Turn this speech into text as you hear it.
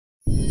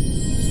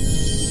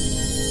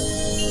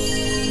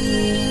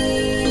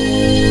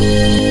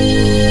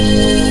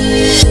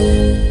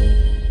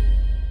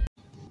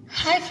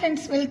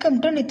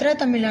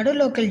Nithra Tamilnadu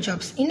local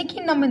jobs. இன்னைக்கு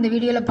நம்ம இந்த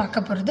வீடியோல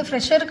பார்க்க போறது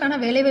ஃப்ரெஷருக்கான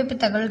வேலைவாய்ப்பு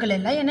தகவல்கள்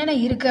எல்லாம் என்னென்ன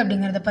இருக்கு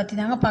அப்படிங்கறத பத்தி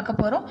தாங்க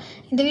பார்க்க போறோம்.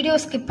 இந்த வீடியோ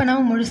ஸ்கிப்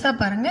பண்ணாம முழுசா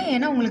பாருங்க.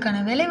 ஏன்னா உங்களுக்கான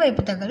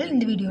வேலைவாய்ப்பு தகவல்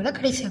இந்த வீடியோல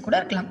கடைசியா கூட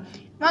இருக்கலாம்.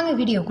 வாங்க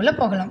வீடியோக்குள்ள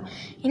போகலாம்.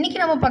 இன்னைக்கு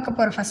நம்ம பார்க்க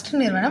போற ஃபர்ஸ்ட்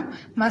நிறுவனம்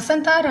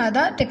Vasantha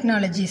Ratha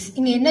Technologies.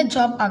 இங்க என்ன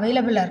ஜாப்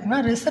அவைலபிளா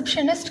இருக்குன்னா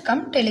receptionist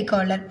come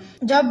telecaller.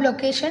 Job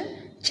location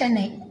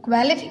Chennai.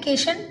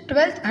 Qualification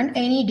 12th and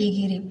any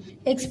degree.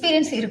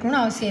 Experience இருக்கணும்னு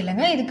அவசியம்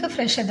இல்லைங்க. இதுக்கு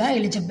ஃப்ரெஷர் தான்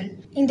எலிஜிபிள்.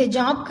 இந்த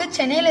ஜாப்க்கு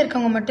சென்னையில்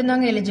இருக்கவங்க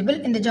மட்டும்தாங்க எலிஜிபிள்.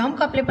 இந்த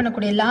ஜாப்க்கு அப்ளை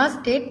பண்ணக்கூடிய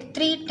லாஸ்ட் டேட்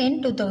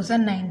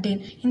 3/10/2019.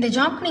 இந்த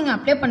ஜாப்க்கு நீங்கள்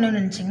அப்ளை பண்ணணும்னு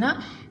நினச்சிங்கன்னா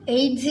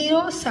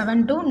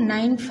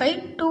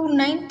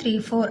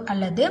 8072952934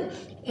 அல்லது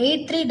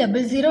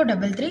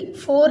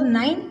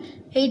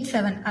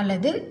 8300334987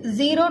 அல்லது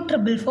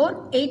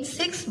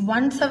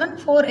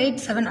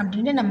 0444861747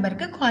 அப்படின்ற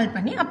நம்பருக்கு கால்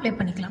பண்ணி அப்ளை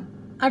பண்ணிக்கலாம்.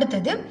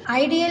 அடுத்தது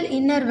ஐடியல்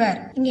இன்னர்வேர்.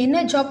 இங்க என்ன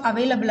ஜாப்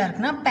அவைலபிளா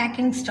இருக்குன்னா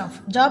packing staff.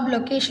 Job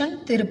location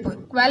Tiruppur.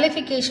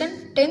 Qualification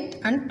 10th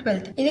and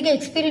 12th. இதுக்கு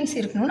எக்ஸ்பீரியன்ஸ்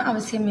இருக்கணும்னு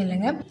அவசியம்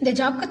இல்லைங்க. இந்த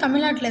ஜாப்க்கு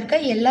தமிழ்நாட்டில் இருக்க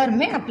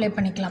எல்லாருமே அப்ளை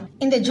பண்ணிக்கலாம்.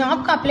 இந்த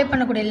ஜாப்க்கு அப்ளை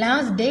பண்ணக்கூடிய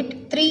லாஸ்ட் டேட்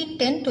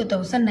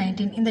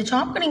 3/10/2019. இந்த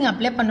ஜாப்க்கு நீங்க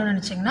அப்ளை பண்ணணும்னு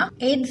நினைச்சீங்கன்னா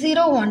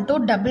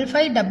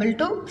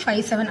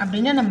 8012552257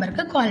 அப்படின்ற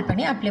நம்பருக்கு கால்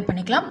பண்ணி அப்ளை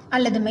பண்ணிக்கலாம்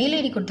அல்லது மெயில்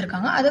ஐடி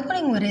கொடுத்திருக்காங்க, அதுக்கும்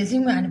நீங்க உங்க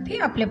ரெஸ்யூமே அனுப்பி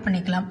அப்ளை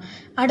பண்ணிக்கலாம்.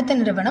 அடுத்த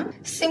நிறுவனம்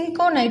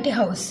Simco Nighty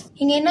House.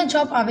 இங்க என்ன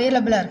ஜாப்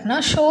அவைலபிளா இருக்குன்னா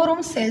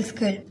showroom sales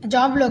girl.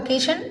 Job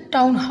location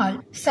town hall.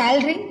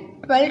 Salary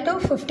 12 to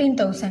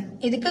 15,000.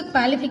 இதுக்கு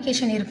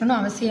குவாலிஃபிகேஷன் இருக்கணும்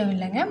அவசியம்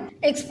இல்லைங்க.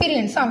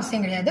 எக்ஸ்பீரியன்ஸ்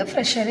அவசியம் கிடையாது.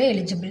 ஃப்ரெஷரே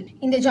எலிஜிபிள்.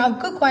 இந்த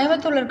ஜாப்க்கு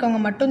கோயம்புத்தூர்ல இருக்கவங்க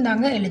மட்டும்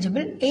தாங்க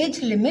eligible. Age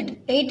limit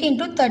 18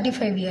 to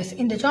 35 years.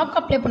 இந்த ஜாப்க்கு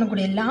அப்ளை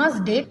பண்ணக்கூடிய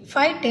லாஸ்ட் டேட்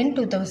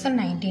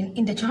 5/10/2019.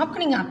 இந்த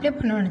ஜாப்க்கு நீங்க அப்ளை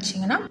பண்ணணும்னு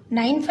நினைச்சீங்கன்னா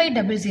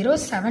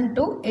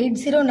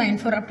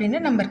 9500728094 அப்படின்ற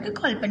நம்பருக்கு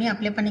கால் பண்ணி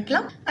அப்ளை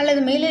பண்ணிக்கலாம் அல்லது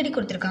மெயில் ஐடி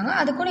கொடுத்திருக்காங்க,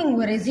 அதுக்கும் நீங்க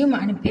உங்க ரெஸ்யூம்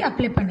அனுப்பி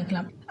அப்ளை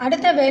பண்ணிக்கலாம்.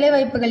 அடுத்த வேலை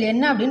வாய்ப்புகள்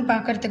என்ன அப்படின்னு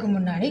பாக்கிறதுக்கு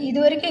முன்னாடி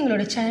இதுவரைக்கும்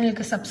எங்களோட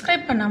சேனலுக்கு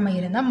சப்ஸ்கிரைப் பண்ணாம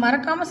இருந்தா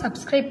மறக்காம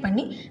சப்ஸ்கிரைப்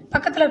பண்ணி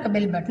பக்கத்துல இருக்க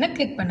பெல் பட்டனை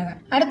கிளிக் பண்ணுங்க.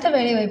 அடுத்த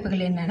வேலை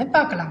வாய்ப்புகள் என்னன்னு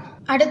பார்க்கலாம்.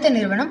 அடுத்த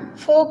நிறுவனம்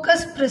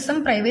ஃபோக்கஸ்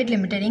பிரிசம் பிரைவேட்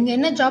லிமிடெட். இங்க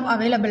என்ன ஜாப்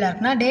அவைலபிளா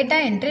இருக்குன்னா data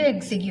entry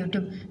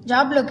executive.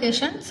 Job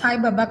location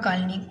Saibaba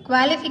colony.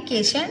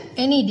 Qualification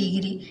any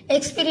degree.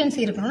 Experience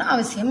இருக்கணும்னு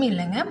அவசியம்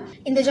இல்லைங்க.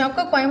 இந்த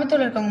ஜாப்க்கு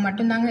கோயம்புத்தூர்ல இருக்கவங்க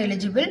மட்டும்தாங்க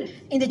எலிஜிபிள்.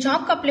 இந்த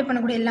ஜாப்க்கு அப்ளை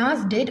பண்ணக்கூடிய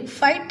லாஸ்ட் டேட்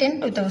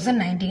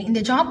 5/10/2019. இந்த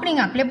ஜாப்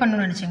நீங்க அப்ளை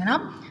பண்ணணும்னு நினைச்சீங்கன்னா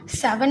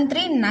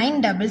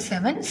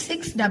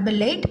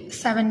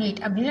 7397768878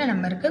 அப்படின்ற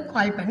நம்பருக்கு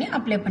கால் பண்ணி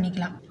அப்ளை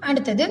பண்ணிக்கலாம்.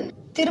 அடுத்தது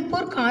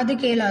திருப்பூர் காது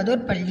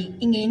கேளாதோர் பள்ளி.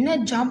 இங்க என்ன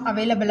ஜாப்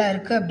அவைலபிளா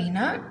இருக்கு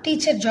அப்படின்னா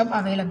டீச்சர் ஜாப்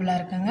அவைலபிளா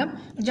இருக்குங்க.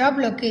 Job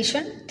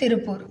location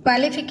Tiruppur.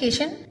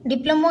 Qualification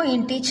diploma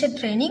in teacher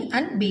training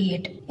and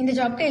B.Ed. இந்த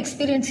ஜாப்க்கு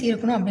எக்ஸ்பீரியன்ஸ்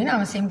இருக்கணும் அப்படின்னு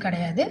அவசியம்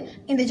கிடையாது.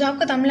 இந்த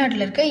ஜாப்க்கு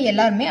தமிழ்நாட்டில் இருக்க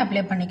எல்லாருமே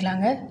அப்ளை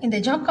பண்ணிக்கலாங்க. இந்த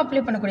ஜாப்க்கு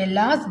அப்ளை பண்ணக்கூடிய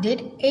லாஸ்ட்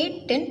டேட்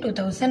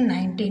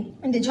 8/10/2019.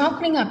 இந்த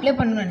ஜாப்க்கு நீங்க அப்ளை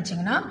பண்ணணும்னு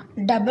நினைச்சீங்கன்னா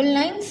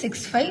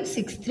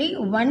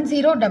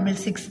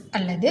 9965631066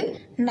 அல்லது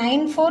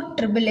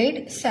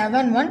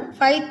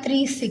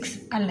 9488871536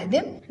 அல்லது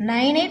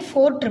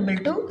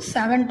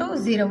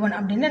 9842227201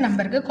 அப்படின்ற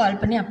நம்பருக்கு கால்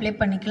பண்ணி அப்ளை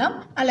பண்ணிக்கலாம்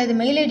அல்லது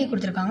மெயில் ஐடி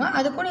கொடுத்திருக்காங்க,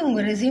 அதுக்கும் நீங்க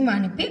உங்க ரெஸ்யூம்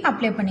அனுப்பி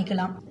அப்ளை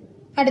பண்ணிக்கலாம்.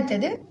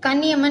 அடுத்தது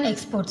கன்னியம்மன்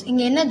எக்ஸ்போர்ட்ஸ்.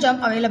 இங்க என்ன ஜாப்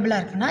அவைலபிளா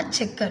இருக்குன்னா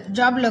checker.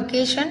 Job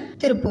location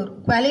Tiruppur.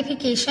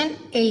 Qualification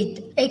 8th.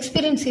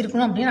 Experience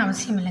இருக்கணும் அப்படின்னு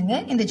அவசியம் இல்லைங்க.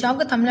 இந்த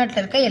ஜாப்க்கு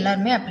தமிழ்நாட்டில் இருக்க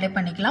எல்லாருமே அப்ளை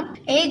பண்ணிக்கலாம்.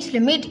 Age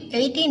limit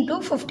 18 to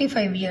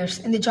 55 years.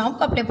 இந்த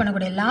ஜாப்க்கு அப்ளை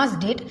பண்ணக்கூடிய லாஸ்ட்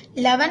டேட்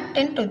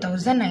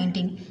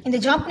 11/10/2019. இந்த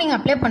ஜாப் நீங்க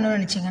அப்ளை பண்ணணும்னு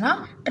நினைச்சீங்கன்னா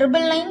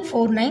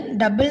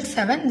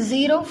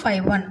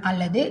 9949777051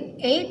 அல்லது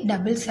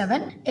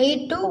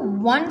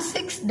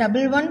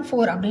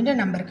 8778216114 அப்படின்ற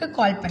நம்பருக்கு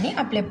கால் பண்ணி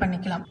அப்ளை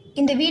பண்ணிக்கலாம்.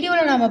 இந்த வீடியோல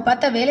நாம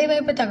பார்த்த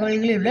வேலைவாய்ப்பு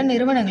தகவல்களில் உள்ள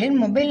நிறுவனங்களின்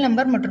மொபைல்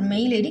நம்பர் மற்றும்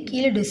மெயில் ஐடி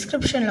கீழே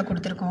டிஸ்கிரிப்ஷன்ல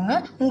கொடுத்திருக்கோங்க.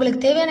 உங்களுக்கு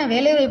தேவையான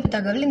வேலைவாய்ப்பு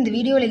தகவல் இந்த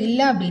வீடியோல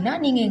இல்ல அப்படின்னா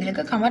நீங்க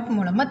எங்களுக்கு கமெண்ட்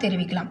மூலமா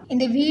தெரிவிக்கலாம்.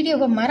 இந்த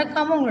வீடியோவை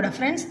மறக்காம உங்களோட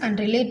ஃப்ரெண்ட்ஸ் அண்ட்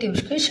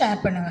ரிலேட்டிவ்ஸ்க்கு ஷேர்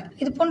பண்ணுங்க.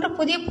 இது போன்ற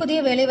புதிய புதிய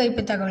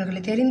வேலைவாய்ப்பு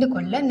தகவல்களை தெரிந்து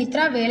கொள்ள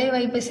நித்ரா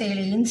வேலைவாய்ப்பு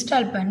செயலியை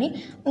இன்ஸ்டால் பண்ணி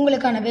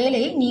உங்களுக்கான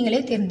வேலையை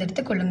நீங்களே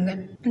தேர்ந்தெடுத்துக் கொள்ளுங்கள்.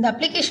 இந்த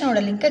அப்ளிகேஷனோட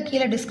லிங்கை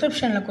கீழே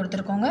டிஸ்கிரிப்ஷன்ல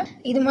கொடுத்திருக்கோங்க.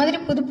 இது மாதிரி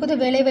புது புது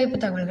வேலைவாய்ப்பு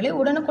தகவல்களை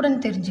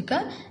உடனுக்குடன் தெரிஞ்சுக்க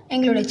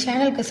எங்களுடைய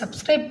சேனலுக்கு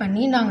சப்ஸ்கிரைப்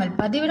பண்ணி நாங்கள்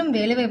பதிவிடும்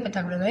வேலைவாய்ப்பு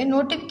தகவல்களை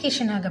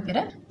நோட்டிபிகேஷன் ஆக பெற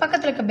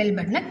பக்கத்தில் இருக்க பெல்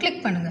பட்டனை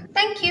கிளிக் பண்ணுங்க.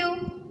 தேங்க்யூ.